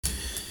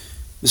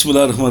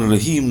Bismillah ar-Rahman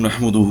ar-Rahim.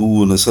 Nahmaduhu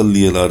wa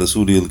nasalli ala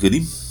Rasuli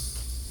al-Kareem.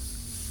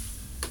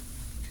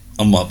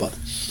 Amma ba'd.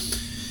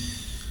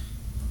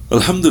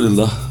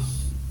 Alhamdulillah.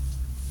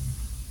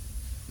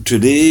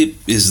 Today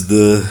is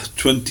the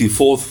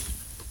 24th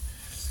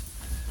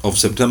of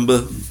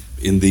September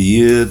in the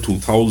year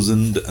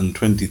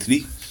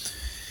 2023.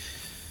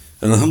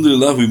 And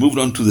Alhamdulillah, we moved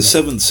on to the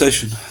 7th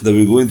session that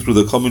we're going through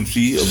the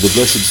commentary of the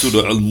blessed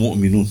Surah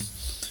Al-Muminoon.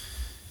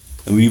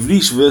 And we've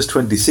reached verse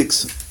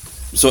 26.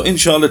 So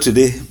inshallah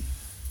today,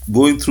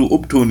 going through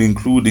up to and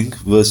including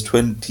verse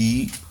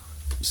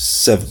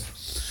 27.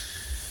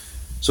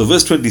 So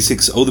verse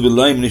 26, A'udhu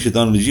billahi minash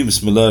shaitanir rajeem,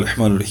 Bismillahir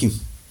Rahmanir Rahim.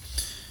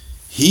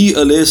 He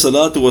alayhi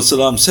salatu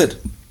wasalam said,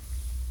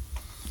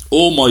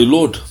 O my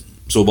Lord,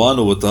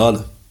 subhanahu wa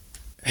ta'ala,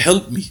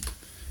 help me,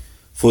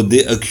 for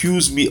they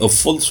accuse me of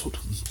falsehood.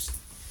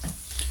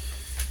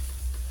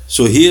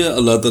 So here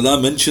Allah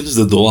Ta'ala mentions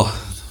the dua,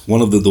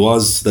 one of the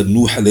duas that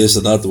Nuh alayhi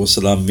salatu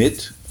wasalam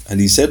made. And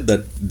he said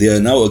that they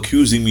are now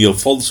accusing me of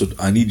falsehood.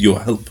 I need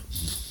your help.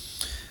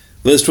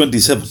 Verse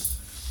 27.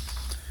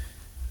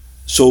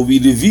 So we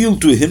revealed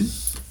to him,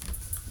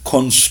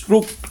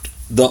 construct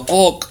the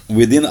ark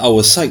within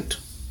our sight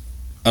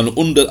and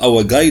under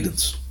our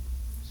guidance.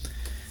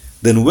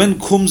 Then when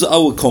comes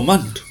our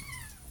command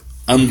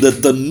and the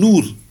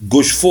Tanoor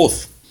gush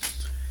forth,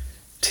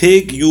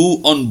 take you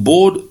on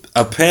board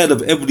a pair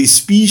of every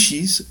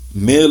species,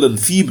 male and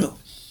female,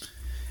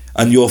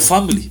 and your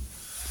family,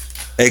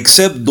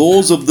 except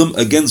those of them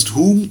against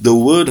whom the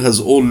word has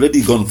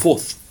already gone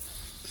forth,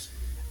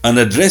 and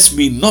address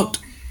me not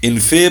in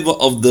favor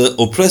of the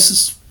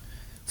oppressors,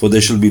 for they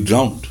shall be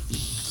drowned.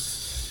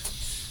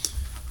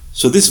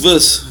 So this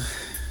verse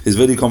is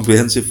very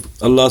comprehensive.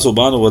 Allah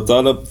subhanahu wa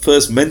ta'ala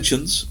first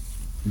mentions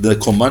the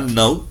command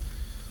now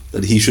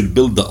that he should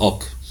build the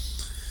ark.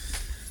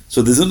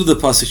 So there's another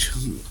passage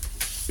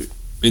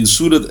in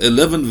Surah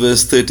 11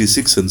 verse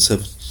 36 and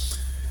 7.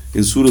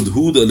 In Surah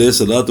Hud alayhi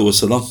salatu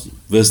wasalam,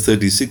 verse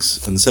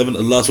 36 and 7,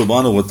 Allah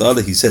subhanahu wa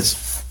ta'ala, he says,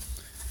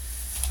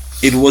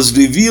 it was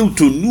revealed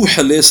to Nuh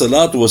alayhi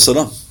salatu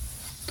wasalam,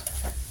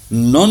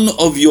 none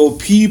of your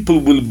people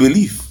will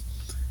believe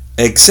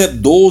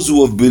except those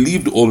who have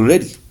believed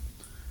already.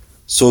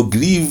 So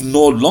grieve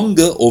no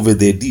longer over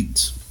their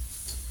deeds.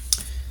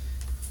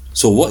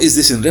 So what is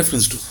this in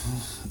reference to?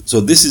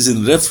 So this is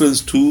in reference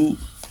to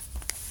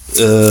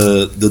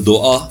the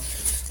dua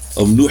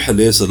of Nuh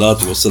alayhi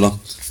salatu wasalam,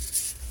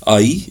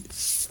 i.e.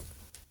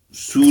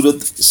 Surah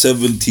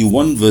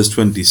 71 verse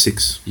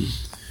 26.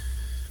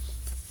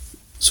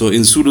 So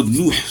in Surah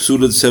Nuh,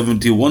 Surah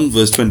 71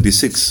 verse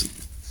 26,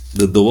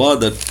 the dua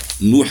that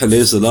Nuh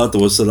alayhi salatu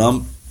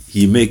wasalam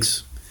he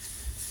makes,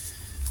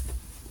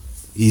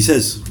 he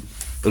says,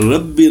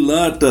 Rabbi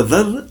la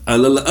tadhar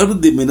ala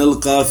al-ardi min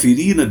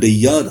al-kafirina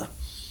dayyara.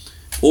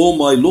 O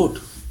my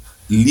Lord,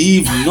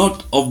 leave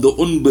not of the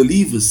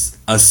unbelievers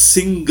a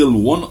single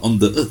one on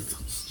the earth.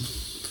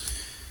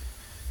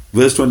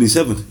 Verse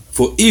 27,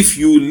 for if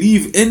you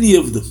leave any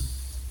of them,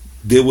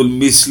 they will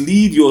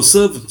mislead your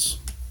servants,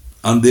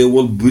 and they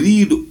will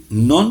breed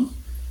none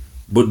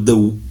but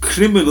the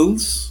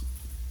criminals,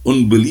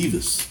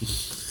 unbelievers.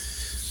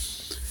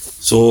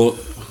 So,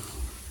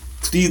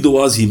 3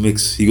 du'as he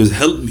makes. He goes,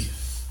 help me.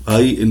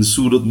 In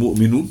Surah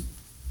Muminoon.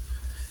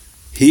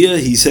 Here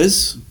he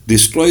says,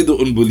 destroy the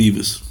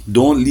unbelievers.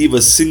 Don't leave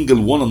a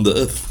single one on the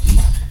earth.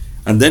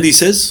 And then he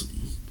says,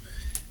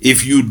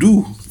 if you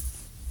do,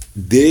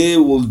 they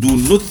will do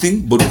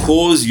nothing but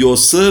cause your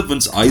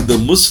servants, either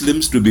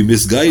Muslims, to be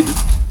misguided,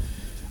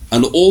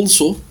 and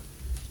also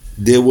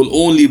they will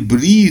only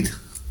breed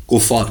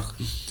kuffar.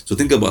 So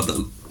think about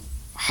that.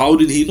 How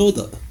did he know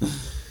that?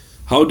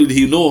 How did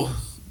he know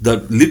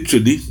that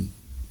literally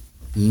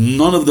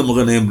none of them are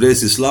going to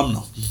embrace Islam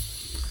now,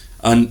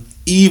 and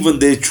even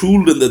their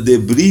children that they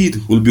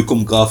breed will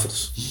become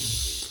kafirs?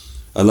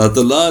 Allah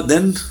Ta'ala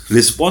then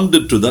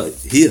responded to that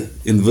here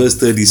in verse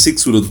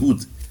 36 Surah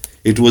Hud.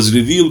 It was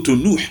revealed to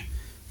Nuh,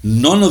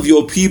 none of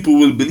your people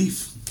will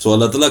believe. So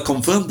Allah Ta'ala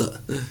confirmed that.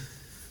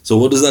 So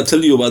what does that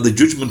tell you about the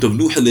judgment of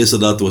Nuh alayhi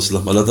salatu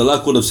wasalam? Allah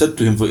Ta'ala could have said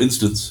to him, for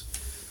instance,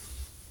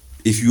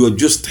 if you had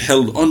just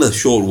held on a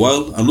short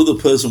while, another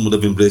person would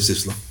have embraced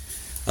Islam.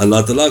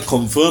 Allah Ta'ala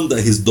confirmed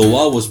that his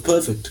dua was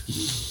perfect.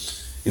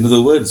 In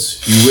other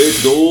words, you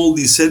waited all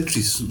these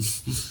centuries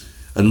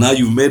and now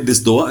you've made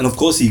this dua, and of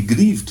course he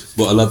grieved.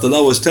 But Allah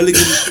Ta'ala was telling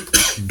him,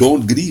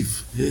 don't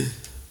grieve.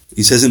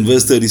 He says in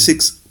verse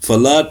 36,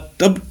 فَلَا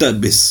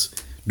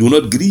تَبْتَبِسْ, do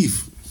not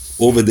grieve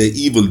over their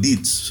evil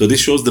deeds. So this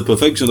shows the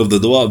perfection of the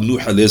dua of Nuh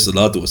alayhi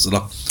salatu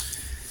wasalam.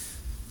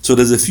 So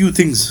there's a few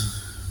things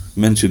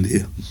mentioned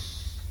here.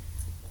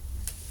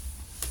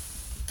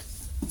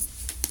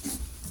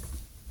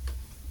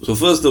 So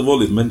first of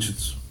all it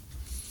mentions,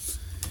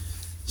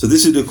 so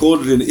this is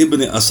recorded in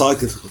Ibn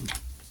Asakir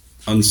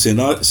and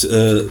Siraj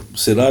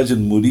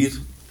al-Munir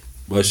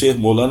by Shaykh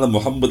Maulana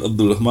Muhammad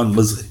Abdul Rahman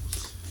Mazghi,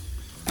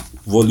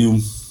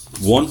 volume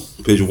 1,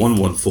 page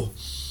 114.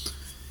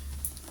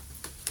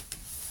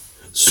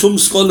 Some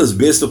scholars,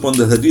 based upon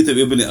the hadith of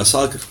Ibn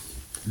Asakir,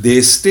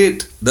 they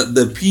state that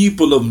the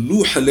people of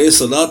Nuh alayhi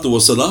salatu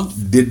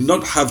wasalam did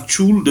not have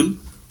children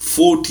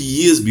 40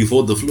 years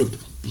before the flood.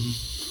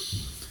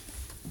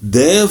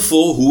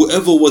 Therefore,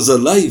 whoever was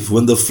alive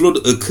when the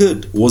flood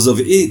occurred was of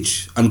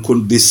age and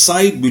could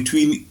decide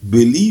between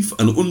belief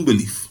and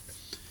unbelief.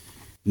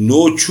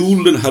 No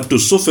children had to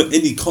suffer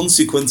any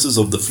consequences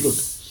of the flood.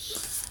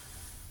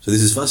 So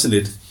this is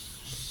fascinating.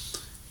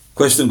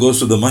 Question goes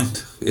to the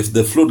mind. If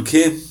the flood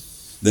came,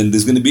 then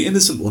there's going to be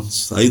innocent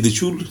ones, i.e. the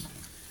children.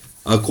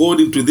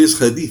 According to this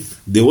hadith,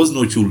 there was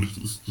no children.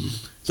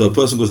 So a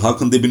person goes, how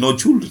can there be no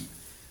children?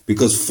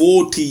 Because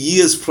 40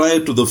 years prior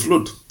to the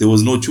flood, there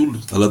was no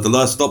children. Allah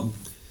Ta'ala stopped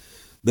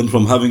them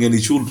from having any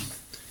children.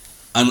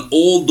 And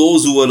all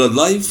those who were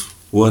alive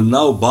were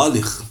now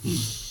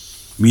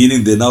baligh,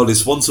 meaning they're now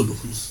responsible.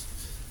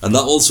 And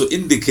that also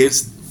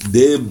indicates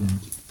their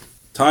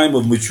time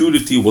of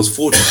maturity was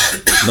 40,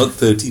 not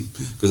 30,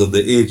 because of the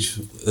age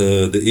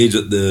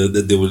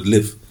that they would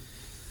live.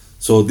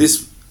 So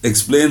this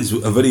explains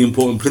a very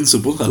important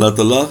principle. Allah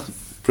Ta'ala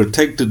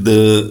protected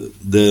the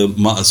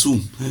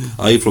ma'asum,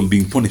 i.e. from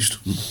being punished.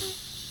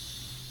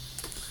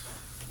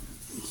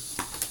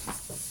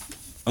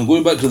 I'm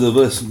going back to the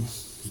verse,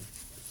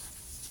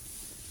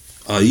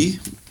 i.e.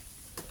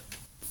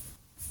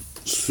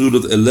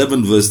 Surah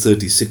 11 verse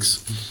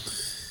 36.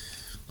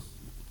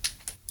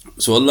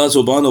 So Allah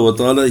subhanahu wa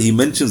ta'ala, He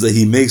mentions that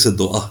He makes a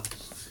dua.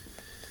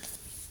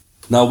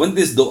 Now when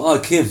this dua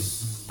came,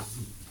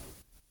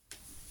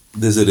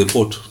 there's a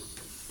report.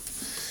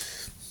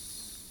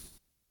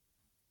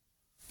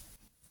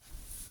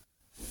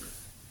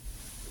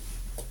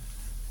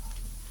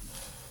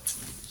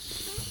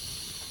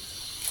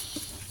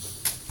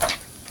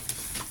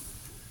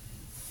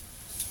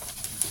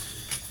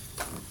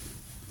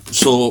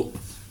 So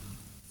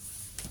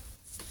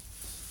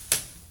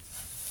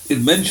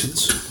it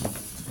mentions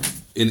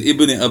in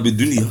Ibn Abi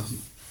Dunya,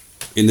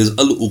 in his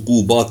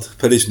Al-Uqubat,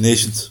 Perished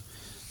Nations,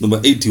 number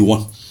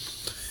 81,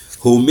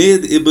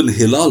 Humayd ibn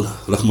Hilal,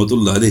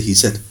 rahmatullah alayhi, he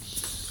said,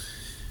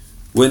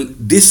 when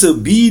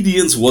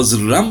disobedience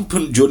was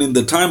rampant during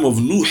the time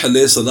of Nuh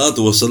alayhi salatu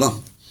wasalam,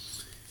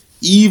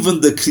 even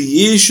the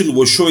creation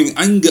was showing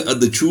anger at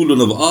the children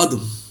of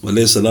Adam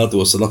alayhi salatu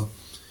wasalam,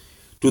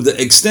 to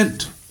the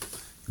extent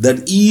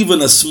that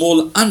even a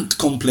small ant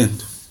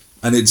complained,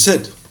 and it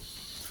said,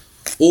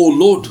 O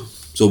Lord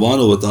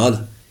subhanahu wa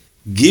ta'ala,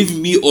 give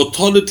me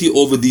authority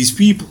over these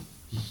people.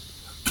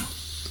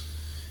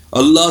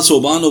 Allah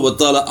subhanahu wa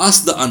ta'ala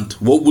asked the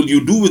ant, what will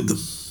you do with them?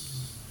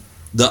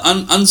 The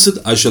ant answered,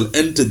 I shall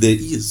enter their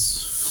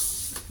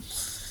ears.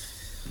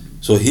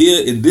 So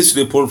here in this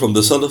report from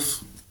the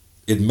Salaf,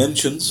 it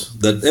mentions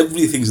that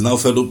everything is now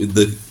fed up with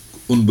the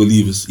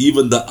unbelievers,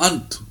 even the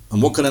ant.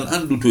 And what can an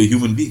ant do to a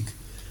human being?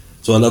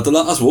 So Allah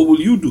Ta'ala asked, what will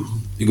you do?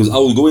 He goes, I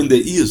will go in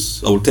their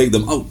ears, I will take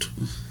them out.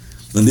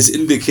 And this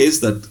indicates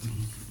that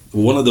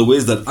one of the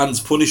ways that ants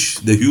punish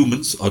the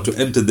humans are to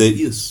enter their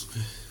ears,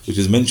 which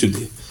is mentioned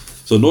here.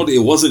 So note, it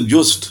wasn't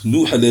just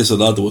Nuh alayhi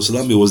salatu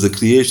wasalam, it was the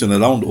creation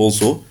around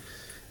also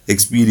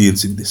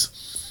experiencing this.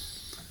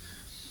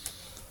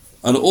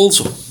 And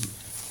also,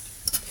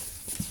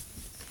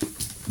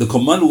 the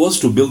command was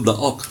to build the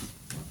ark.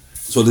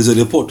 So there's a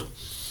report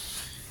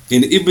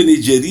in Ibn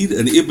Jarir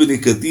and Ibn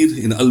Kathir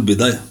in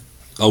Al-Bidayah.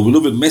 Our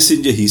beloved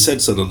messenger, he said,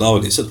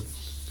 sallallahu alayhi wa sallam,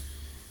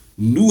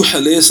 Nuh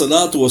alayhi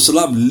salatu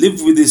wasalam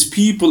lived with his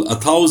people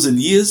 1,000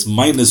 years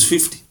minus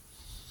 50.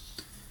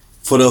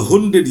 For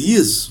 100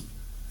 years,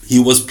 he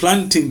was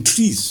planting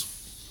trees.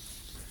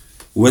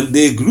 When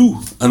they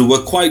grew and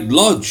were quite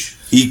large,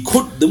 he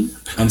cut them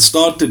and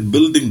started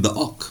building the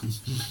ark.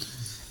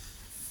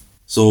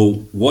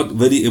 So what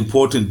very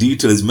important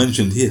detail is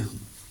mentioned here?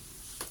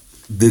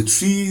 The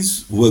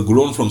trees were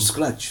grown from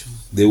scratch.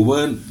 They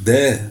weren't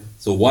there.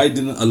 So why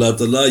didn't Allah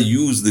Ta'ala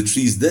use the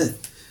trees there?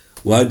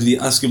 Why did He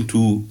ask him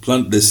to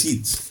plant the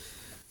seeds?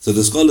 So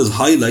the scholars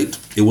highlight,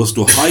 it was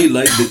to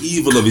highlight the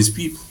evil of his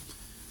people.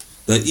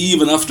 That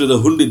even after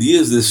 100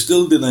 years, they're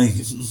still denying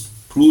Him,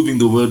 proving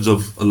the words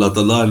of Allah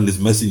Ta'ala and His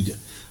Messenger,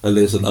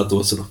 alayhi salatu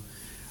wasalam.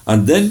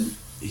 And then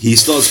He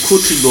starts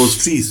cutting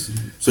those trees.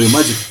 So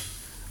imagine,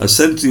 a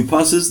century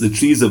passes, the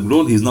trees have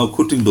grown, He's now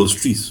cutting those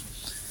trees.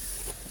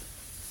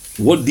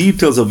 What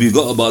details have we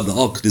got about the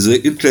ark? There's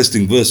an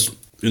interesting verse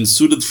in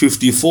Surah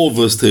 54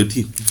 verse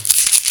 13.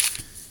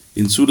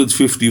 In Surah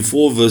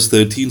 54 verse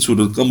 13,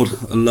 Surah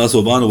Al-Qamar, Allah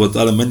subhanahu wa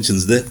ta'ala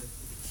mentions there,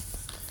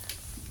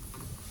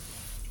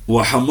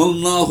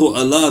 وَحَمَلْنَاهُ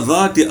عَلَى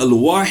ذَاتِ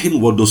أَلْوَاحٍ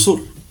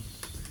وَدُسُرٍ,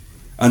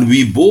 and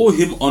we bore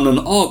him on an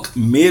ark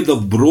made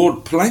of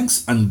broad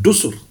planks and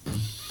dusur.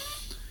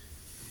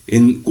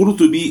 In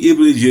Qurtubi,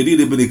 Ibn Jarir,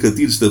 Ibn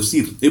Kathir's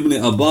tafsir, Ibn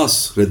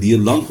Abbas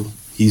radiyallahu anhu,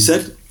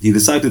 he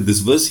recited this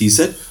verse, he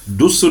said,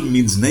 dusur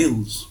means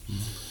nails.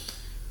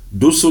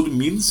 Dusur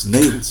means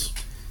nails.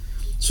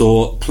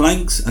 So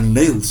planks and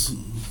nails.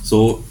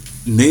 So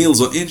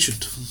nails are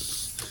ancient.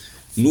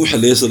 Nuh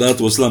alayhi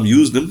salatu wasalam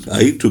used them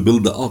to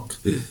build the ark.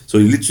 So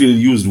he literally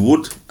used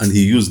wood and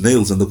he used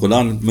nails, and the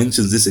Quran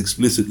mentions this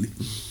explicitly.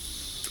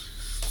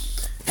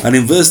 And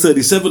in verse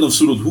 37 of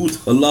Surah Hud,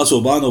 Allah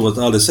subhanahu wa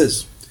ta'ala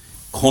says,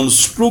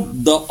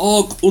 construct the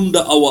ark under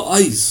our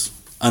eyes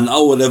and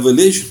our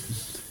revelation,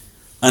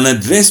 and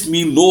address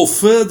me no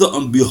further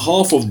on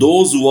behalf of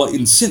those who are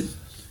in sin,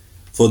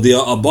 for they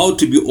are about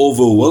to be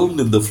overwhelmed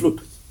in the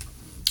flood.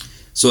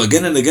 So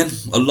again and again,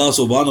 Allah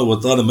subhanahu wa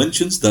ta'ala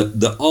mentions that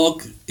the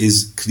ark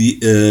is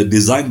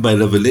designed by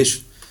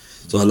revelation.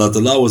 So Allah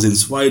ta'ala was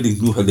inspiring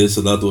Nuh alayhi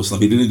salatu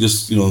wasalam. He didn't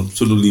just,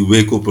 suddenly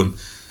wake up and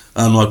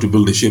I know how to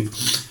build a ship.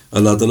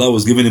 Allah ta'ala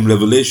was giving him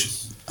revelation.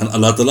 And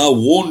Allah ta'ala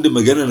warned him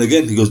again and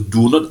again. He goes,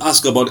 do not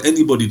ask about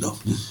anybody now.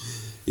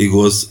 He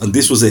goes, and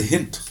this was a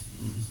hint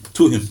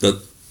to him that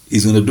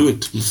he's going to do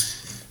it.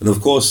 And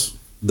of course,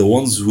 the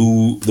one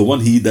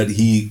that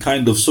he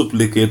kind of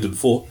supplicated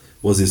for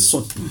was his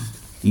son,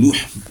 Nuh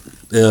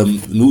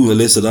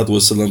alayhi salatu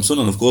wasalam's son.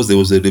 And of course, there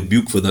was a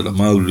rebuke for that, a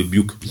mild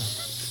rebuke.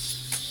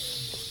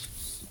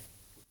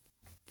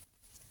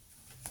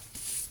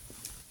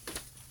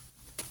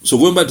 So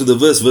going back to the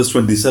verse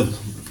 27,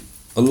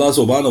 Allah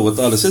subhanahu wa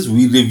ta'ala says,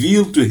 we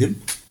revealed to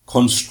him,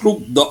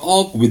 construct the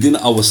ark within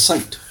our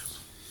sight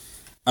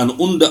and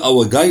under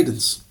our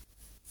guidance.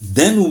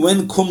 Then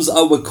when comes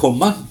our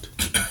command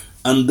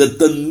and the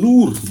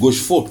Tanoor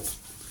goes forth.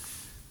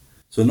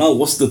 So now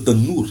what's the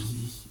Tanoor?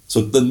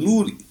 So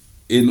Tanoor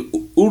in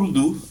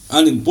Urdu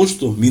and in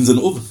Pashto means an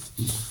oven.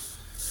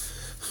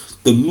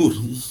 Tanoor.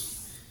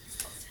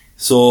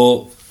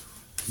 So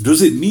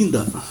does it mean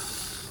that?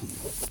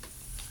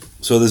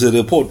 So there's a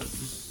report.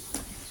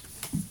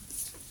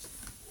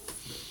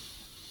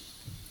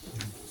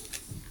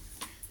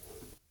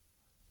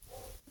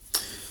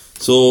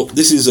 So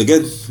this is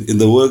again in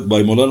the work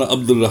by Maulana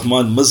Abdul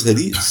Rahman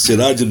Mazhari,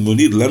 Siraj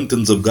al-Munir,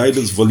 Lanterns of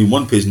Guidance, Volume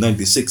 1, page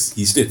 96.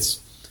 He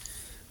states,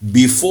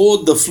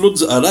 before the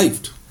floods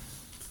arrived,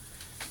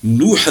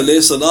 Nuh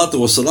alayhi salatu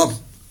wasalam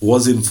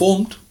was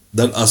informed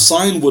that a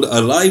sign would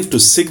arrive to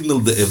signal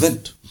the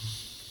event.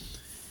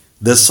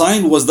 The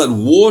sign was that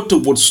water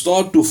would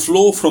start to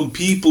flow from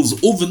people's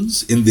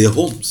ovens in their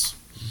homes.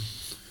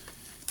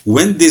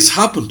 When this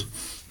happened,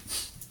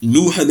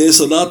 Nuh alayhi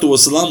salatu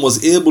wasalam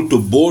was able to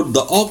board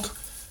the ark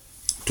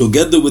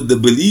together with the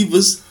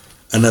believers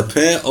and a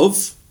pair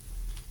of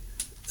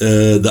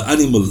the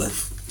animal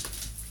life.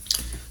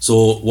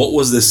 So what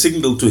was the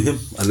signal to him,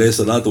 alayhi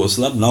salatu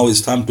wasalam? Now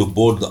it's time to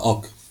board the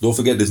ark. Don't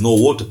forget, there's no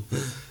water.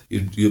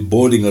 You're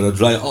boarding on a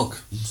dry ark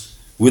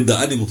with the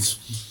animals.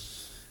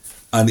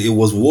 And it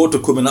was water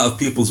coming out of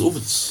people's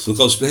ovens. Look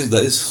how strange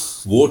that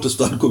is. Water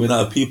started coming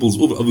out of people's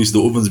ovens. Obviously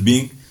the ovens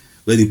being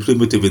very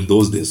primitive in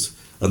those days.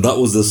 And that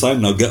was the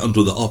sign, now get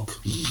onto the ark.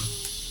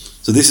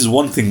 So this is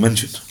one thing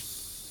mentioned.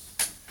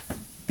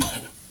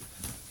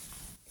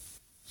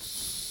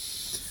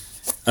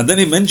 And then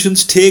he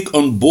mentions, take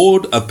on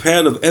board a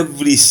pair of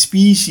every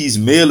species,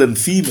 male and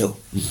female.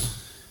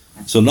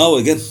 So now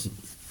again,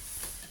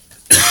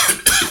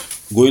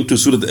 going to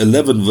Surah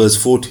 11 verse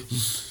 40.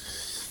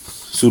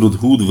 Surah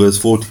Hud verse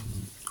 40.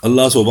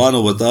 Allah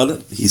subhanahu wa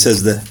ta'ala, he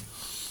says there,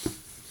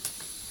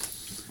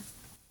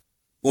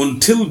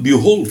 until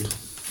behold,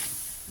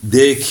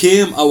 there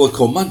came our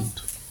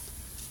command,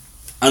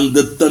 and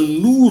the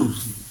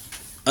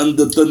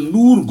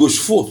Tanoor goes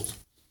forth.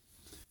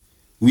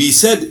 We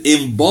said,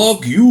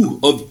 embark you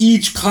of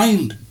each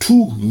kind,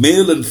 2,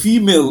 male and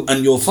female,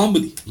 and your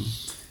family,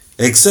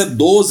 except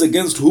those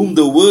against whom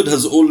the word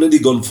has already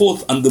gone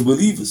forth, and the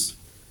believers,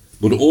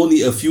 but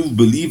only a few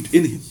believed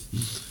in him.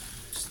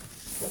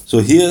 So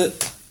here,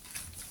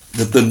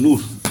 the Tanoor.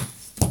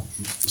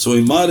 So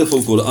in Ma'arif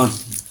al-Quran,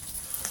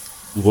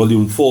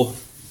 volume 4,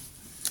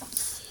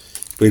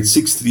 page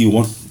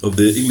 631 of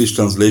the English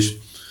translation,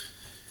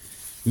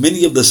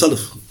 many of the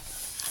Salaf,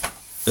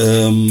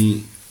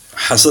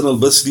 Hassan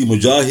al-Basri,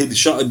 Mujahid,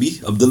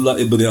 Sha'bi, Abdullah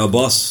ibn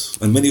Abbas,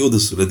 and many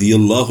others,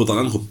 radiyallahu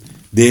ta'anhum,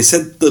 they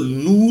said the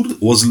Tanoor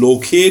was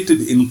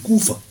located in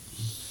Koofa.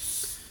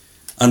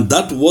 And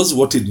that was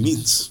what it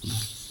means.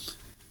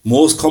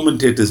 Most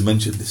commentators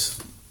mention this.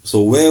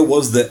 So where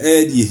was the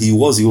area he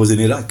was? He was in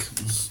Iraq.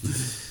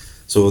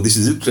 So this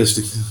is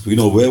interesting.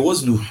 Where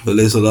was Nuh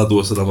alayhi salatu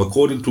wasalam?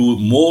 According to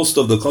most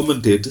of the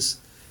commentators,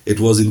 it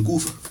was in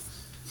Koofa.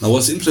 Now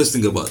what's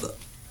interesting about that?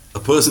 A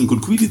person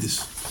could query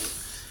this.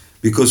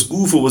 Because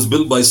Koofa was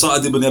built by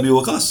Sa'ad ibn Abi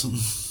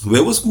Waqqas.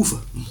 Where was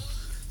Koofa?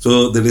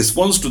 So the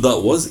response to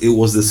that was, it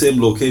was the same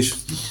location.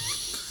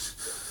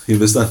 You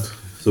understand?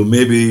 So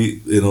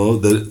maybe,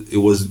 it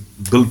was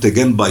built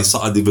again by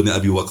Sa'ad ibn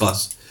Abi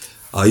Waqqas.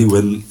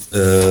 When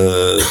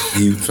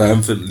he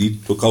triumphantly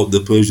took out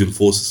the Persian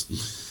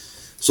forces.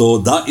 So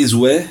that is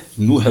where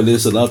Nuh alayhi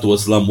salatu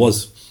wasalam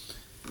was.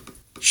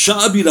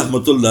 Sha'bi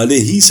rahmatullah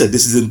alayhi, he said,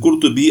 this is in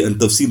Qurtubi and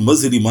Tafsir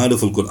Mazhari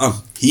Ma'arif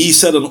al-Quran. He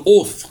said an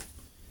oath.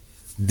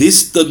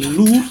 This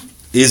Tanoor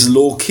is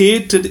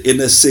located in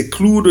a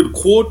secluded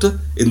quarter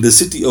in the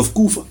city of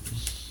Koofa.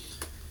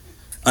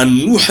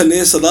 And Nuh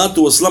alayhi salatu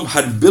wasalam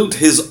had built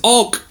his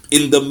ark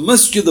in the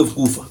masjid of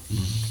Koofa.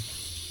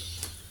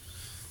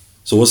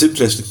 So what's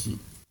interesting?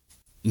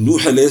 Nuh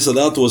alayhi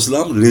salatu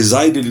wasalam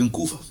resided in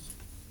Koofa.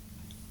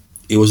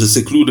 It was a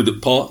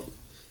secluded part,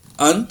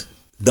 and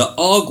The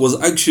ark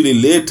was actually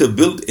later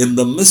built in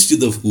the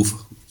masjid of Koofa.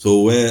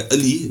 So where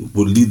Ali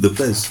would lead the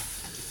prayers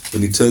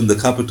when he turned the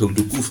capital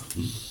to Koofa.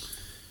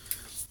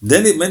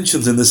 Then it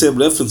mentions in the same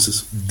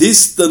references,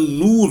 this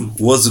Tanoor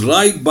was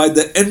right by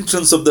the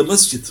entrance of the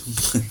masjid.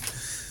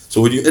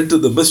 So when you enter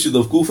the masjid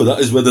of Koofa, that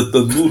is where the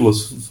Tanoor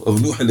was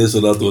of Nuh alayhi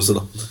salatu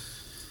wasalam.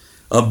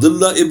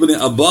 Abdullah ibn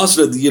Abbas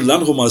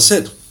radiyallahu anhuma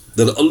said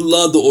that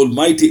Allah the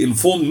Almighty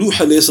informed Nuh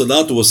alayhi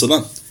salatu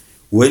wasalam,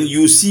 when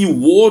you see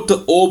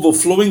water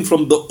overflowing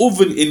from the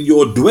oven in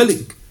your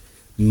dwelling,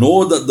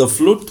 know that the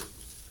flood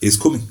is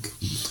coming.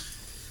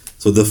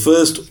 So the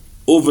first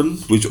oven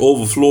which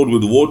overflowed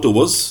with water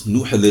was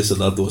Nuh alayhi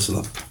salatu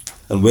wasalam.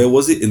 And where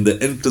was it? In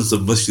the entrance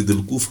of Masjid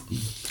al-Kufa.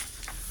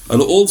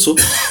 And also,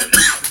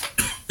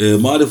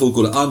 Ma'arif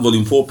al-Quran,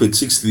 volume 4, page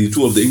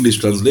 632 of the English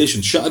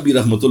translation, Sha'bi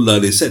rahmatullah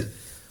alayhi said,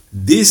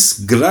 this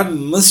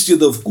grand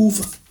Masjid of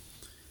Kufa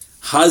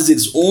has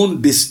its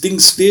own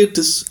distinct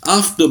status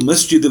after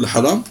Masjid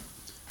al-Haram,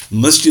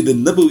 Masjid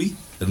al-Nabawi,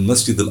 and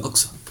Masjid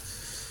al-Aqsa.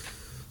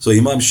 So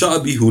Imam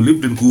Sha'bi, who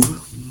lived in Kufa,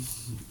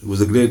 was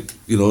a great,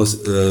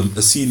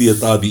 a senior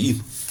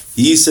tabi'in.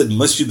 He said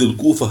Masjid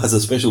al-Kufa has a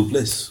special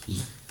place.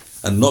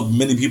 And not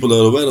many people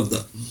are aware of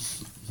that.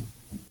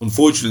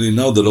 Unfortunately,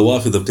 now the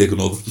Rawafid have taken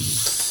over.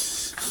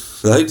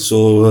 Right?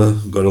 So,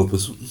 God help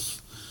us.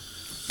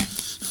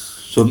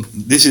 So,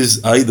 this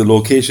is the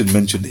location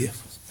mentioned here.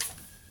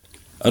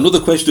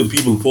 Another question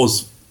people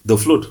pose, the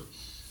flood.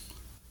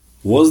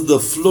 Was the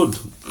flood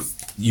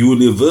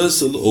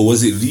universal or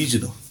was it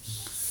regional?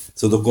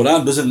 So the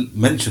Quran doesn't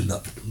mention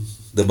that.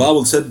 The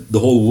Bible said the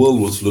whole world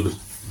was flooded.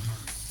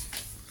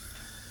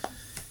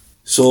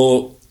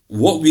 So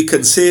what we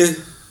can say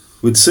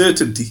with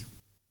certainty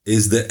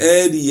is the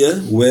area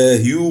where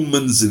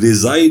humans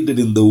resided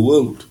in the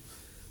world,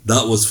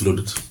 that was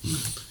flooded.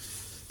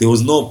 There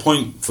was no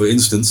point, for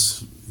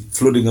instance,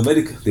 flooding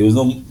America. There was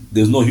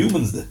no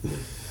humans there.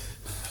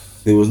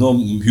 There was no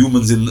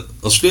humans in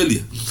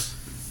Australia.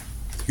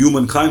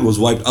 Humankind was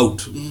wiped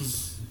out.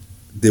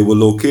 They were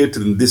located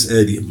in this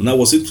area. Now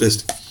what's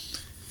interesting,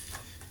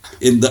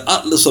 in the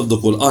Atlas of the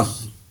Quran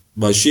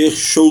by Sheikh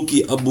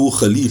Shawki Abu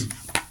Khalil,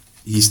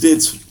 he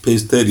states,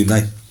 page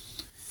 39,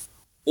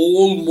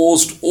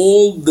 almost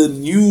all the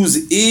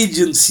news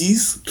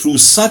agencies through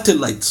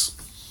satellites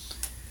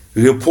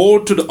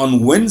reported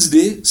on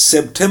Wednesday,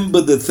 September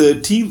the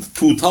 13th,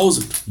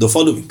 2000, the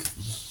following,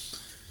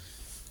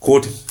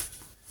 quoting,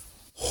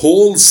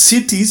 whole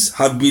cities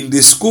have been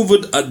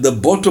discovered at the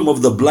bottom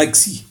of the Black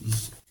Sea.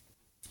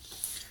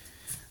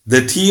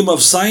 The team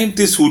of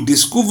scientists who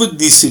discovered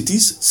these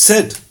cities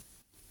said,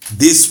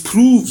 this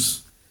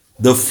proves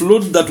the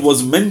flood that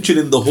was mentioned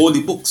in the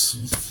holy books.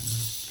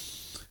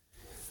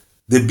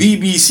 The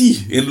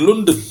BBC in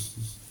London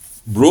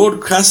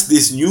broadcast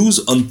this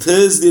news on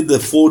Thursday the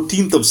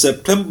 14th of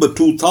September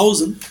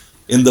 2000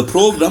 in the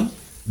program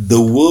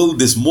The World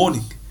This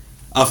Morning,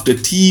 after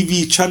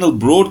TV channel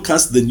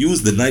broadcast the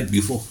news the night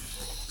before.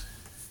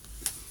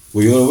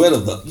 Were you aware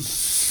of that?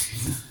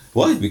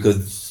 Why?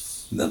 Because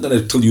I'm not going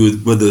to tell you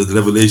whether the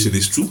revelation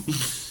is true.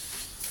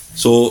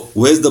 So,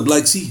 where's the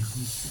Black Sea?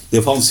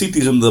 They found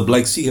cities on the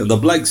Black Sea. And the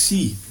Black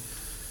Sea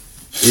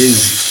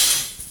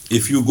is,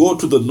 if you go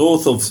to the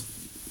north of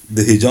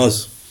the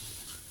Hijaz,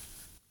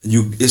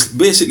 it's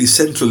basically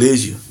Central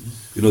Asia,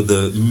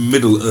 the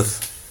Middle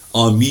Earth,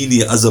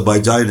 Armenia,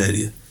 Azerbaijan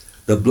area.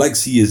 The Black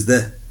Sea is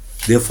there.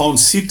 They found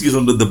cities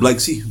under the Black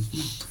Sea.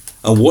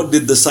 And what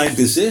did the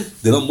scientists say?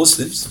 They're not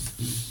Muslims.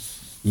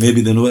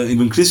 Maybe they're not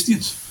even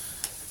Christians.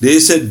 They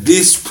said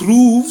this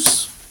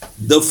proves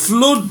the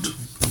flood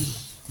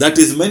that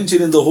is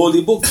mentioned in the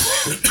holy book.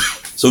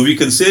 So we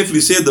can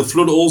safely say the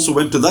flood also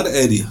went to that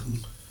area.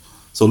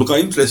 So look how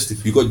interesting.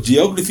 You got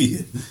geography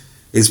here.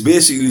 It's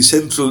basically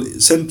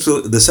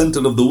the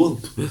center of the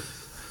world.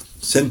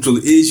 Central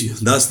Asia.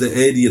 That's the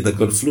area that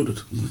got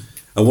flooded.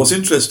 And what's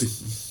interesting,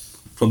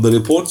 from the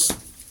reports,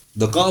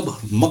 the Kaaba,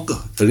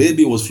 Makkah,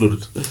 Arabia was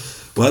flooded.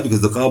 Why?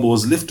 Because the Kaaba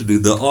was lifted.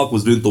 The Ark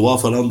was doing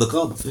tawaf around the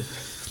Kaaba.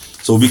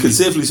 So we can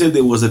safely say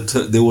there was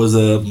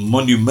a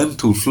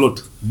monumental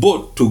flood.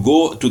 But to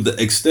go to the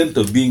extent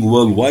of being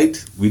worldwide,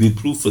 we need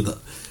proof for that.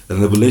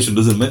 And Revelation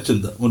doesn't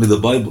mention that. Only the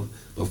Bible.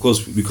 Of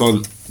course, we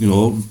can't,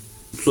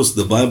 trust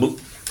the Bible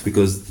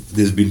because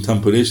there's been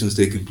tamperations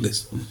taking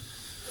place.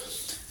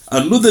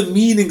 Another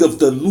meaning of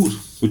Tanoor,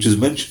 which is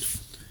mentioned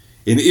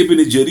in Ibn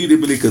Jarir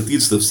Ibn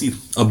Kathir's tafsir,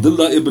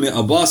 Abdullah ibn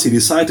Abbas, he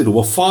recited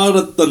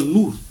Wafarat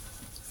Tanoor.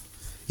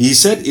 He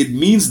said it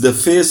means the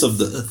face of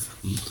the earth.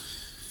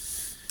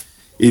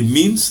 It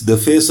means the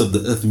face of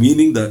the earth,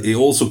 meaning that it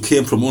also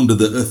came from under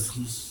the earth.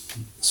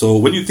 So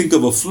when you think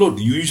of a flood,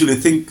 you usually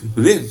think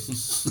rain.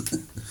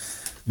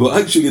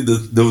 But actually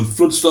the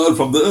flood started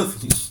from the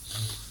earth.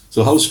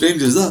 So how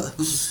strange is that?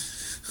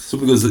 So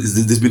because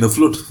there's been a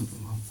flood.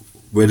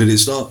 Where did it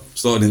start?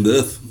 Started in the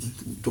earth. What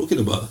are you talking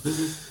about?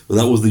 Well,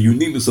 that was the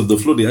uniqueness of the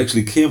flood. It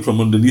actually came from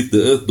underneath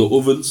the earth, the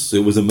ovens. So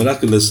it was a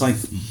miraculous sign.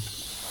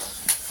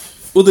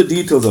 Other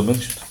details are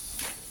mentioned.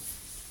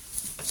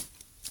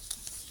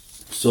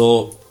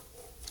 So,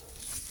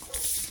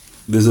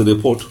 there's a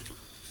report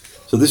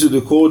So this is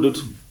recorded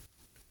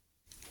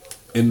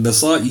in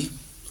Nasa'i,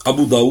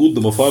 Abu Dawood,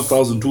 number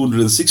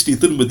 5260,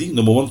 Tirmidhi,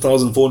 number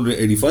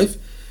 1485,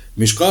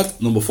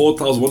 Mishkat, number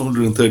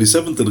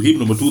 4137, Targhib,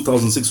 number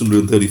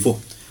 2634.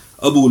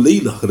 Abu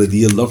Layla,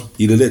 radiyallahu,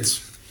 he relates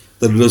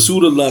that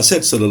Rasulullah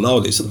said,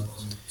 sallallahu alayhi wasallam,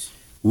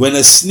 when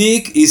a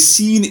snake is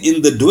seen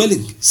in the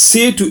dwelling,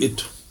 say to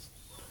it,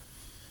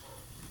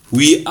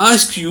 we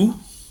ask you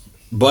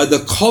by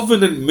the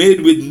covenant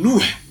made with Nuh,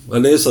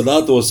 alayhi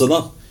salatu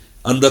wasalam,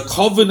 and the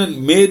covenant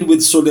made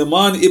with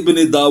Sulaiman ibn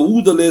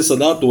Dawood, alayhi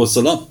salatu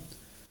wasalam,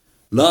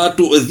 La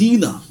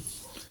tu'adhina,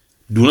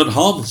 do not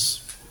harm us.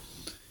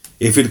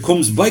 If it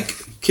comes back,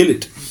 kill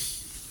it.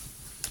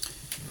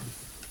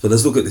 So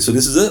let's look at this. So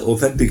this is an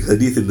authentic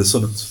hadith in the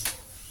Sunnah.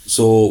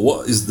 So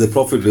what is the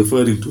Prophet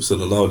referring to,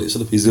 sallallahu alayhi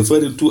wa sallam? He's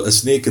referring to a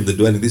snake in the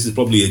dwelling. This is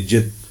probably a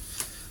jinn.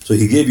 So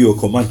he gave you a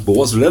command. But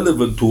what's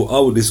relevant to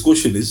our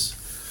discussion is,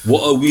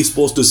 what are we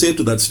supposed to say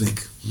to that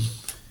snake?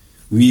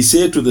 We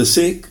say to the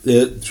snake,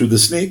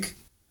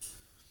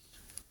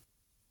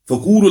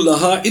 فَقُولُ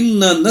لَهَا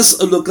إِنَّا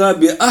نَسْأَلُكَ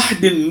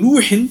بِأَحْدٍ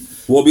نُوحٍ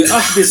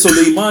وَبِأَحْدِ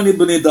سُلَيْمَانِ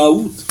ibn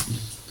Dawood.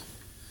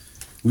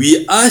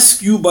 We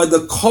ask you by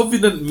the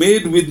covenant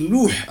made with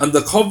Nuh and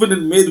the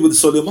covenant made with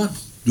Sulaiman,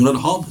 do not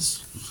harm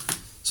us.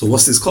 So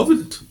what's this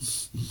covenant?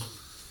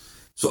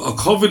 So a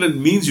covenant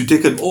means you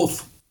take an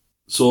oath.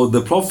 So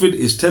the Prophet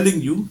is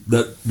telling you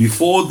that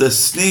before the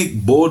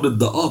snake boarded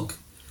the ark,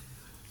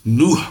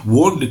 Nuh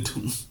warned it.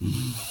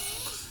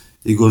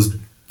 He goes,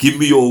 give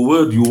me your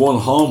word, you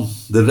won't harm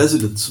the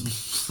residents.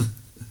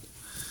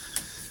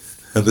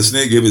 And the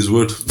snake gave his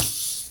word.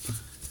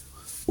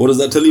 What does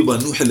that tell you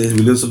about Nuh?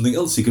 We learn something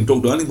else. He can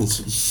talk to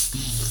animals.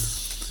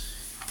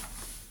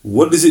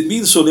 What does it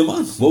mean,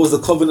 Sulaiman? What was the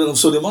covenant of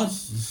Sulaiman?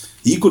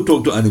 He could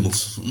talk to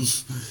animals.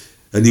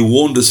 And he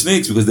warned the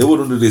snakes because they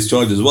were under his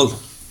charge as well.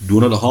 Do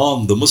not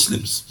harm the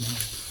Muslims.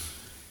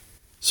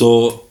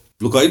 So,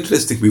 look how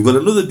interesting. We've got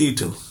another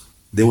detail.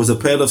 There was a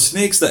pair of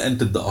snakes that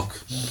entered the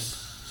ark.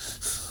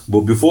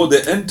 But before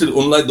they entered,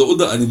 unlike the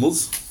other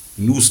animals,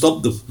 Nuh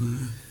stopped them.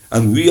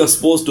 And we are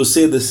supposed to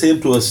say the same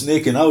to a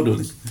snake in our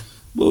dwelling.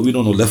 Well, we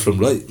don't know left from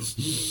right.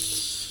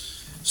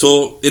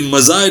 So, in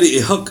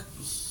Mazair-e-Haq,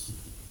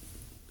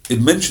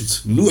 it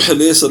mentions, Nuh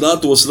alayhi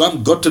salatu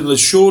wasalam got an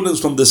assurance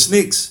from the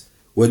snakes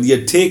when he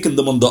had taken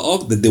them on the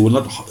ark that they will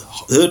not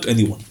hurt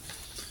anyone.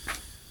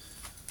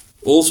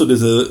 Also,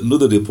 there's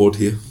another report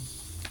here.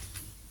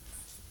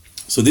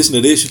 So this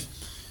narration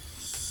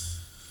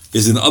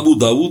is in Abu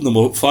Dawood,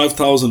 number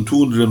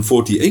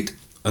 5248,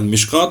 and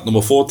Mishkat,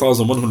 number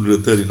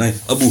 4139.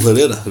 Abu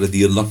Hurairah,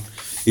 radiyallahu,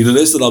 he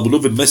relates that our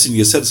beloved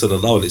Messenger said,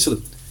 sallallahu alayhi wa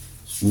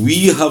sallam,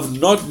 we have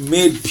not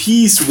made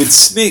peace with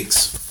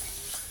snakes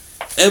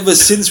ever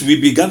since we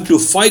began to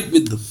fight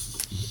with them.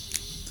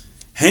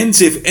 Hence,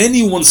 if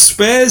anyone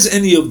spares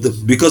any of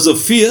them because of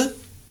fear,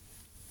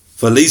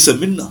 فَلَيْسَ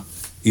مِنَّا,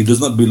 he does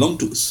not belong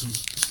to us.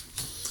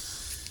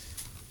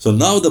 So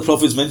now the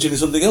Prophet is mentioning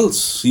something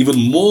else, even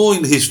more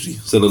in history,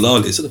 sallallahu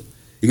alayhi wa sallam,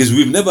 because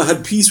we've never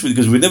had peace with,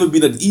 because we've never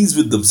been at ease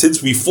with them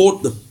since we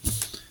fought them.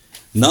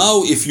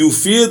 Now, if you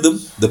fear them,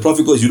 the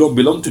Prophet goes, you don't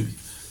belong to me.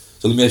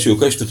 So let me ask you a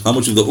question. How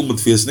much of the ummah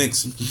fear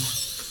snakes?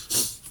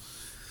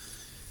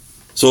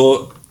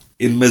 So,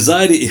 in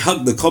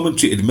Mazair-e-Haq, the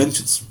commentary, it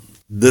mentions,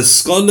 the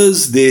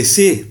scholars, they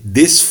say,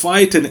 this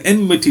fight and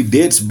enmity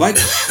dates back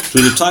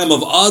to the time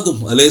of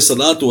Adam, alayhi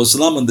salatu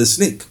wasalam, and the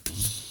snake.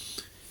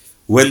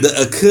 When the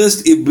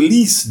accursed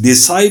Iblis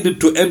decided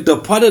to enter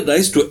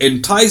paradise to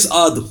entice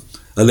Adam,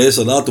 alayhi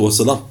salatu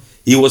wasalam,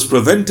 he was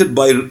prevented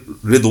by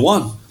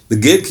Ridwan, the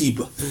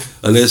gatekeeper,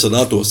 alayhi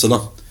salatu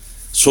wasalam.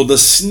 So the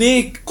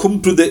snake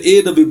come to the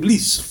aid of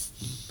Iblis.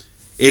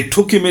 It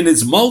took him in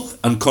its mouth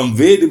and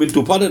conveyed him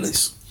into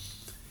paradise.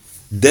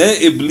 There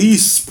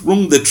Iblis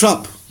sprung the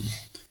trap.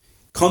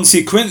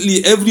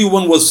 Consequently,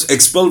 everyone was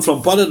expelled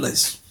from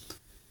paradise.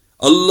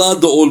 Allah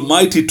the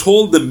Almighty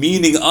told them,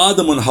 meaning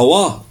Adam and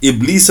Hawa,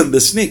 Iblis and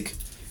the snake,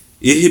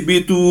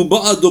 Ihbitu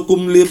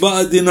ba'dukum li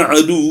ba'din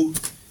adu.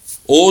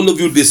 All of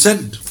you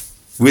descend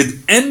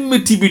with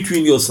enmity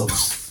between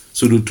yourselves.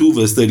 Surah 2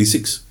 verse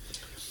 36.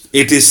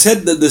 It is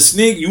said that the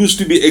snake used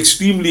to be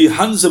extremely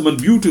handsome and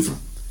beautiful.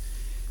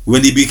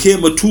 When he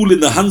became a tool in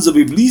the hands of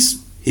Iblis,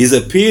 his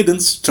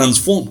appearance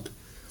transformed.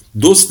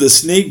 Thus the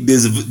snake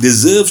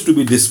deserves to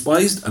be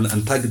despised and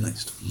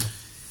antagonized.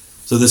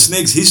 So the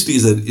snake's history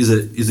is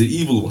an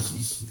evil one.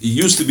 It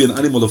used to be an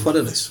animal of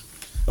paradise.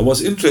 And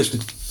what's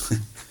interesting,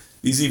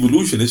 these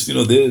evolutionists,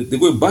 they're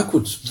going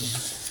backwards.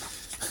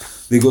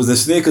 Because the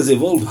snake has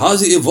evolved.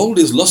 How's it evolved?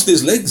 It's lost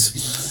its legs.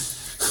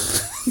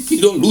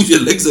 You don't lose your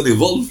legs and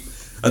evolve.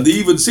 And they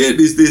even say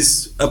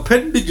this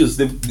appendages,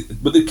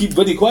 but they keep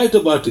very quiet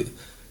about it.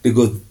 They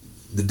go,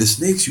 the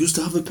snakes used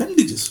to have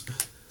appendages.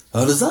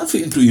 How does that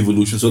fit into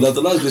evolution? So Allah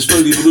Ta'ala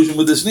destroyed evolution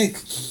with the snake.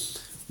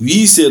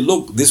 We say,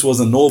 look, this was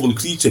a noble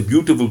creature,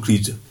 beautiful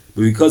creature.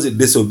 But because it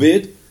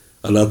disobeyed,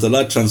 Allah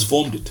Ta'ala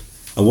transformed it.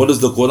 And what does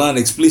the Quran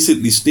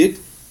explicitly state?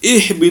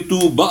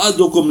 إِحْبِتُوا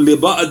بَعْدُكُمْ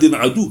لِبَعْدٍ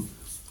عَدُوٍ.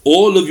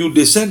 All of you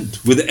descend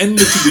with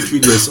enmity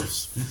between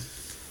yourselves.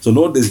 So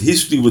note there's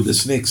history with the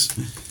snakes.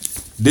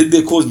 Did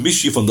they cause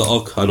mischief on the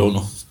ark? I don't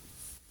know.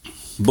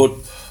 But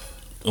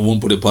I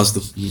won't put it past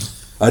them.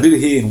 I did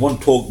hear in one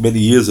talk many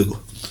years ago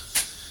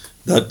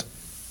that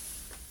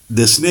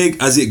the snake,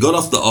 as it got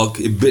off the ark,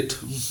 it bit.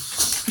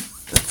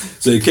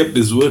 So he kept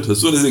his word.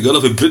 As soon as it got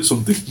off, it bit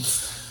something.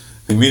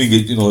 Meaning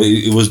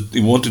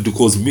it wanted to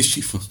cause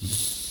mischief.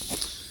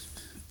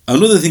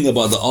 Another thing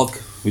about the ark,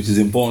 which is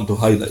important to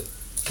highlight,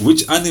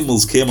 which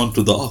animals came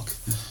onto the ark?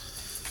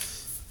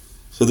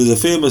 So there's a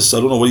famous, I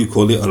don't know what you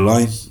call it, a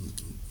line.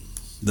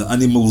 The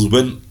animals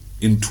went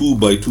in 2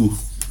 by 2.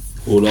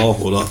 Hola,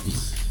 hola.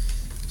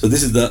 So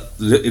this is that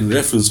in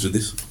reference to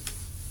this.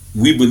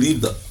 We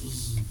believe that.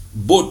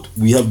 But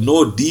we have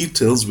no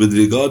details with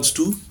regards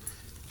to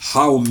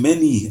how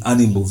many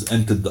animals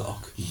entered the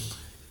ark.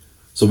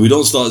 So we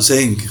don't start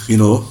saying,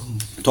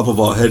 top of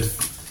our head,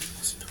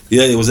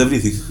 yeah, it was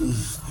everything.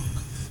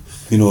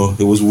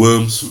 It was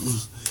worms,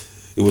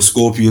 it was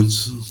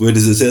scorpions. Where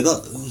does it say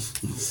that?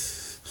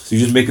 So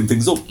you're just making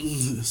things up.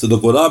 So the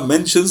Quran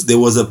mentions there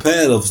was a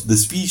pair of the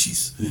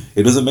species.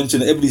 It doesn't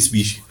mention every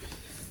species.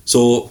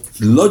 So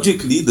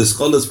logically, the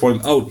scholars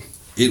point out,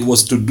 it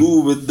was to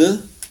do with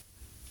the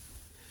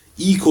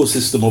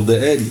ecosystem of the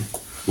area.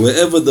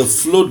 Wherever the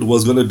flood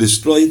was going to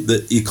destroy,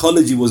 the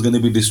ecology was going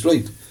to be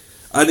destroyed.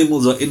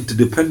 Animals are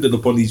interdependent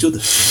upon each other.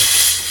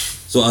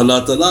 So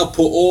Allah Ta'ala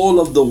put all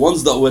of the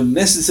ones that were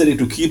necessary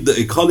to keep the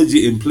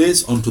ecology in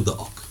place onto the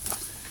ark.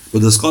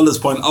 But the scholars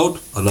point out,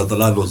 Allah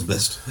Ta'ala knows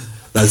best.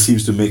 That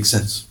seems to make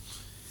sense.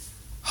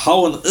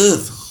 How on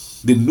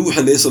earth did Nuh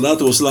alayhi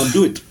salatu wasalam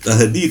do it? The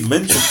hadith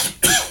mentions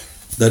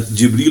that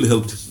Jibreel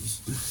helped him.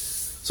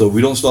 So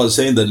we don't start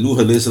saying that Nuh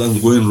alayhi salam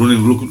was going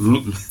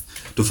running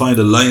to find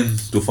a lion,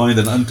 to find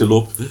an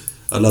antelope.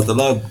 Allah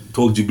Ta'ala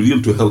told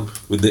Jibreel to help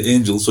with the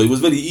angels. So it was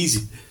very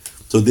easy.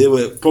 So they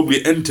were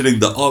probably entering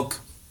the ark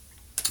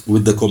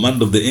with the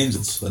command of the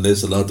angels. But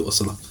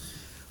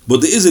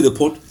there is a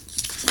report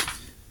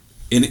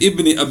in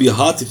Ibn Abi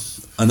Hatim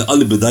and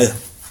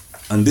Al-Bidayah,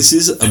 and this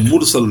is a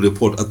mursal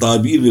report. A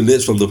tabi'in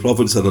relates from the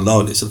Prophet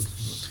ﷺ.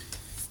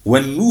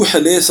 When Nuh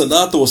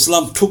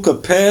ﷺ took a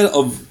pair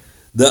of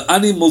the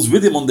animals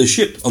with him on the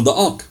ship, on the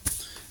ark,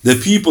 the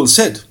people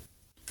said,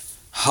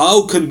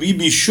 how can we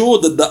be sure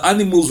that the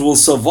animals will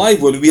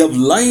survive when we have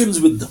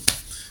lions with them?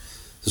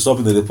 So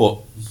stopping the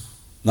report.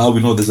 Now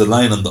we know there's a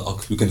lion on the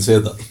ark. We can say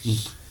that.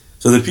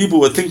 So the people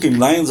were thinking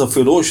lions are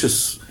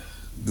ferocious,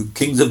 the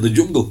kings of the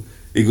jungle.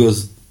 He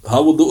goes,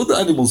 how will the other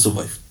animals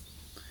survive?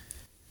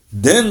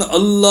 Then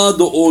Allah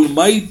the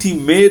Almighty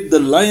made the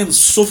lion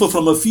suffer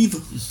from a fever.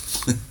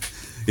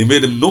 He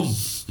made him numb.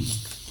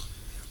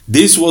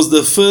 This was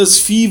the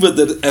first fever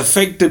that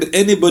affected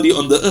anybody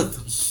on the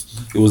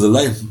earth. It was a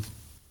lion.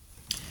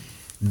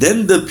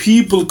 Then the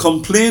people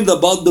complained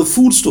about the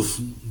food stuff.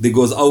 They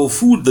goes, our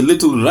food, the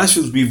little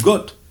rations we've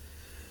got.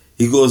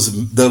 He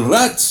goes, the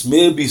rats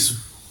maybe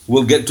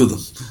will get to them.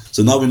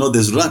 So now we know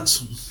there's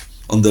rats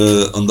on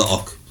the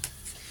ark.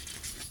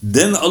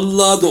 Then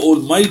Allah the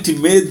Almighty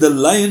made the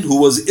lion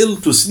who was ill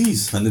to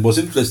sneeze. And it was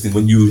interesting,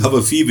 when you have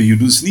a fever, you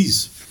do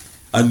sneeze.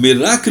 And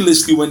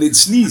miraculously, when it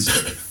sneezed,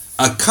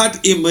 a cat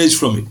emerged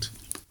from it,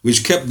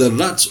 which kept the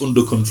rats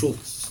under control.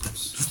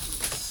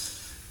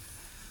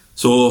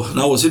 So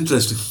now what's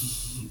interesting,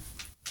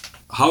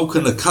 how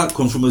can a cat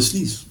come from a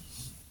sneeze?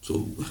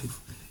 So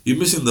you're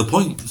missing the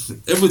point.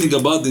 Everything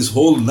about this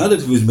whole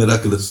narrative is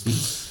miraculous.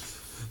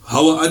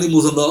 How are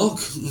animals on the ark?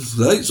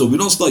 Right? So we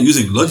don't start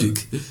using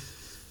logic.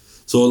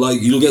 So like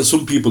you'll get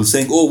some people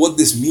saying, oh, what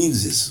this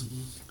means is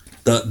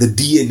that the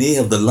DNA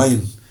of the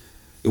lion,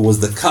 it was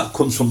the cat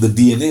comes from the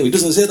DNA. It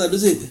doesn't say that,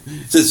 does it?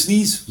 It says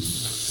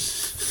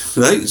sneeze.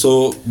 Right?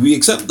 So we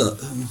accept that.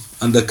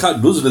 And the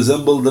cat does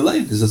resemble the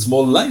lion. It's a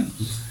small lion.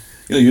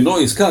 You know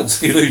it's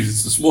cats.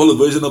 It's a smaller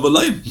version of a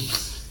lion.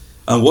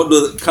 And what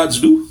do the cats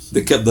do?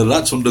 They kept the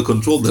rats under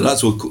control. The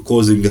rats were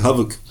causing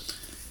havoc.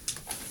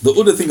 The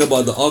other thing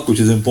about the ark,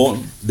 which is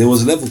important, there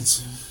was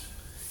levels.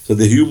 So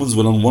the humans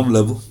were on one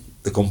level,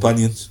 the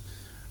companions,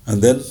 and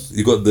then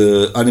you got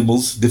the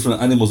animals, different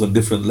animals on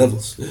different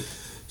levels.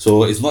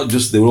 So it's not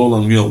just they were all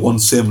on one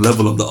same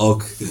level on the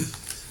ark.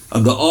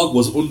 And the ark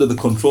was under the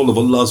control of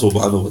Allah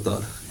subhanahu wa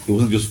ta'ala. It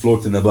wasn't just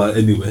floating about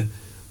anywhere.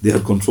 They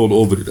had control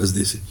over it, as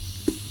they say.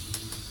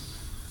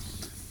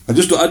 And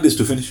just to add this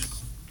to finish,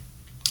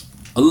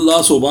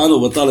 Allah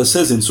subhanahu wa ta'ala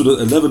says in Surah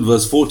 11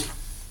 verse 40,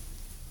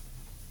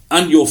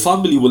 and your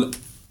family will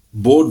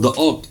board the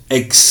ark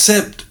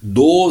except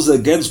those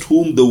against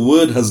whom the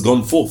word has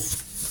gone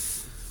forth.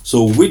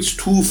 So which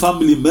two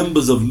family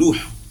members of Nuh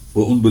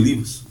were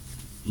unbelievers?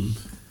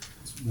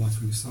 His wife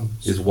and his son.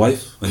 His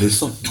wife and his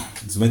son.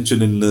 It's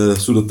mentioned in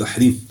Surah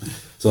Tahrim.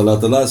 So Allah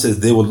Ta'ala says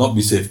they will not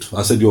be saved.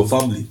 I said your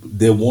family,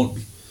 they won't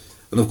be.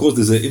 And of course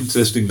there's an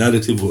interesting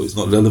narrative, but it's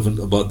not relevant,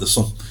 about the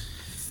son.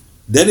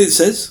 Then it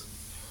says,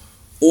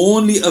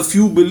 only a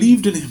few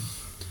believed in him.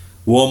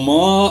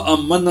 وَمَا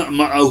أَمَّنَ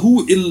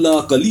مَعَهُ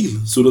إِلَّا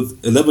قَلِيلٌ. Surah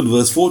 11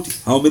 verse 40.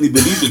 How many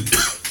believed in him?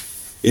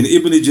 In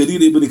Ibn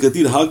Jarir, Ibn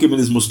Kathir, Hakim in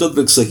his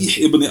Mustadrak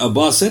Sahih, Ibn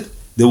Abbas said,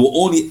 there were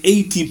only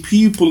 80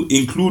 people,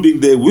 including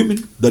their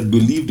women, that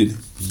believed in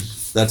him.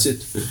 That's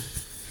it.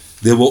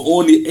 There were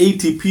only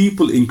 80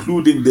 people,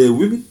 including their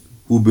women,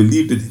 who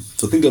believed in him.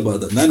 So think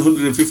about that.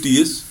 950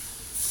 years,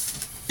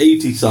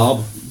 80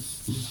 Sahaba.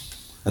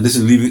 And this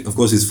is leaving, of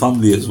course, his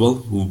family as well,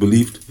 who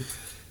believed.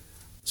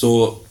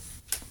 So,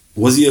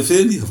 was he a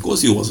failure? Of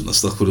course he wasn't.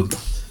 Astaghfirullah.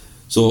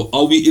 So,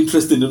 are we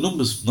interested in the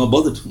numbers? Not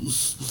bothered.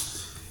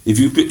 If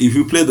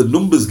you play the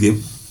numbers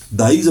game,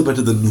 Da'is are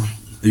better than Nuh.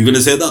 Are you going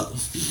to say that?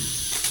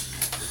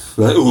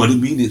 Right? What do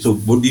you mean? So,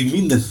 what do you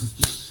mean then?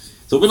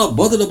 So, we're not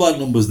bothered about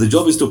numbers. The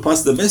job is to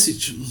pass the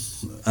message.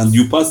 And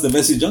you pass the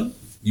message on,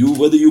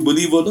 whether you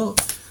believe or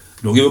not.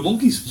 Don't give a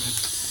monkeys.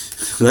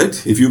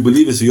 Right? If you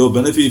believe, it's to your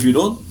benefit. If you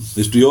don't,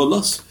 it's to your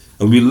loss.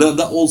 And we learn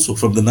that also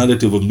from the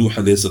narrative of Nuh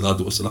alayhi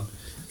salatu wasalam.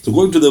 So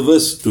going to the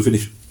verse to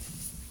finish.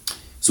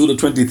 Surah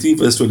 23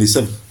 verse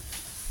 27.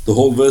 The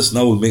whole verse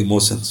now will make more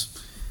sense.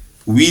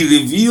 We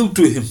revealed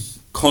to him,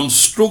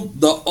 construct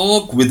the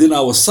ark within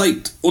our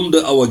sight,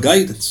 under our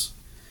guidance.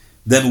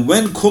 Then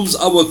when comes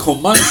our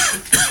command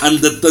and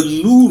the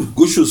Tanoor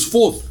Gushes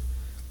forth,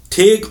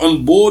 take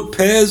on board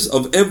pairs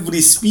of every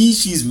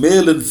species,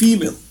 male and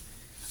female,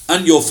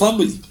 and your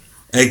family,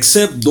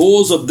 except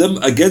those of them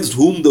against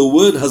whom the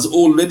word has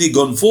already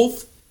gone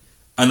forth,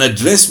 and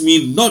address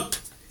me not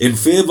in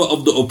favor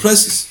of the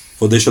oppressors,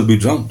 for they shall be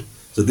drowned.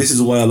 So this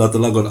is why Allah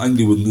Ta'ala got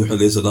angry with Nuh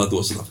alayhi salatu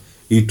wasalam.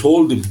 He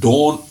told him,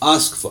 don't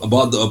ask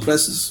about the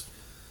oppressors.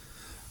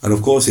 And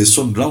of course his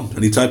son drowned,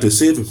 and he tried to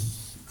save him.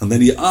 And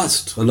then he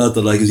asked Allah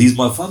Ta'ala, he's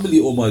my family,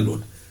 oh my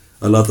Lord.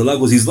 Allah Ta'ala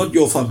goes, he's not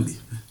your family.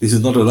 This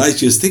is not a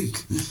righteous thing.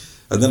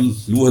 And then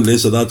Nuh alayhi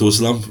salatu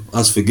wasalam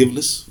asked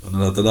forgiveness, and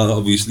Allah Ta'ala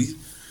obviously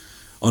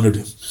honored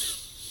him.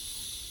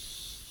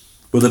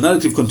 But the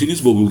narrative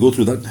continues, but we'll go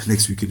through that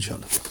next week,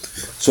 inshallah.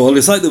 So I'll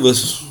recite the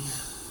verses,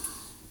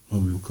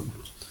 and we will come.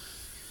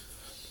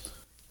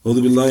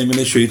 أعوذ بالله من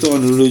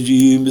الشيطان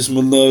الرجيم بسم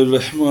الله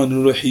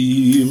الرحمن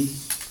الرحيم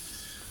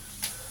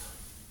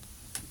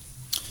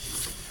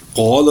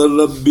قال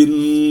رب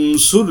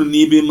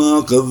انصرني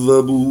بما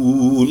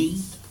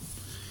كذبون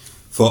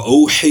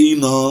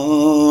فأوحينا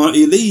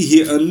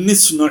إليه أن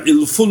نصنع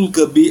الفلك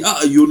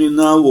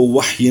بأعيننا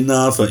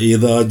ووحينا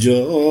فإذا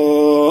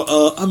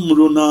جاء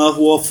أمرنا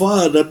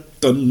وفارت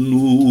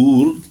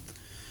التنور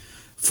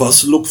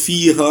فاسلك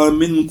فيها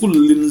من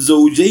كل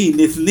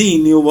زوجين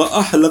اثنين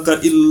وأهلك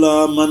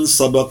إلا من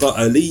سبق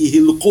عليه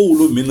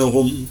القول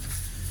منهم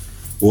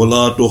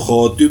ولا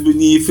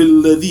تخاطبني في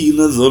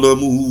الذين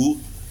ظلموا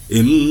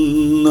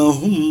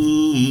إنهم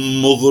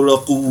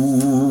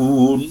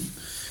مغرقون.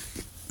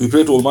 We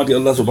pray to Almighty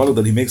Allah subhanahu wa ta'ala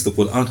that He makes the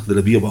Quran the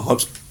Rabi of our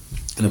hearts,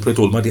 and I pray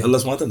to Almighty Allah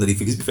subhanahu wa ta'ala that He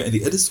forgives me for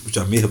any edits which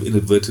I may have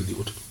inadvertently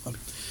uttered.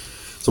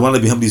 سبحان الله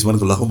بحمده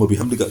سبحانك اللهم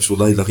وبحمدك أشهد أن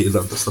لا إله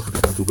إلا أنت أستغفرك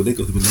وأتوب إليك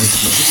وأتوب إليك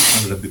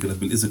سبحان ربك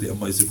رب العزة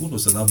عما يصفون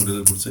وسلام على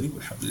المرسلين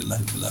والحمد لله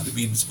رب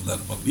العالمين بسم الله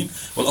الرحمن الرحيم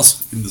والأصل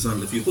إن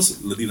الإنسان لفي خسر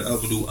الذين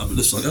آمنوا وعملوا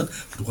الصالحات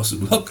وتواصوا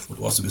بالحق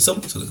وتواصوا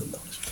بالصبر صدق الله.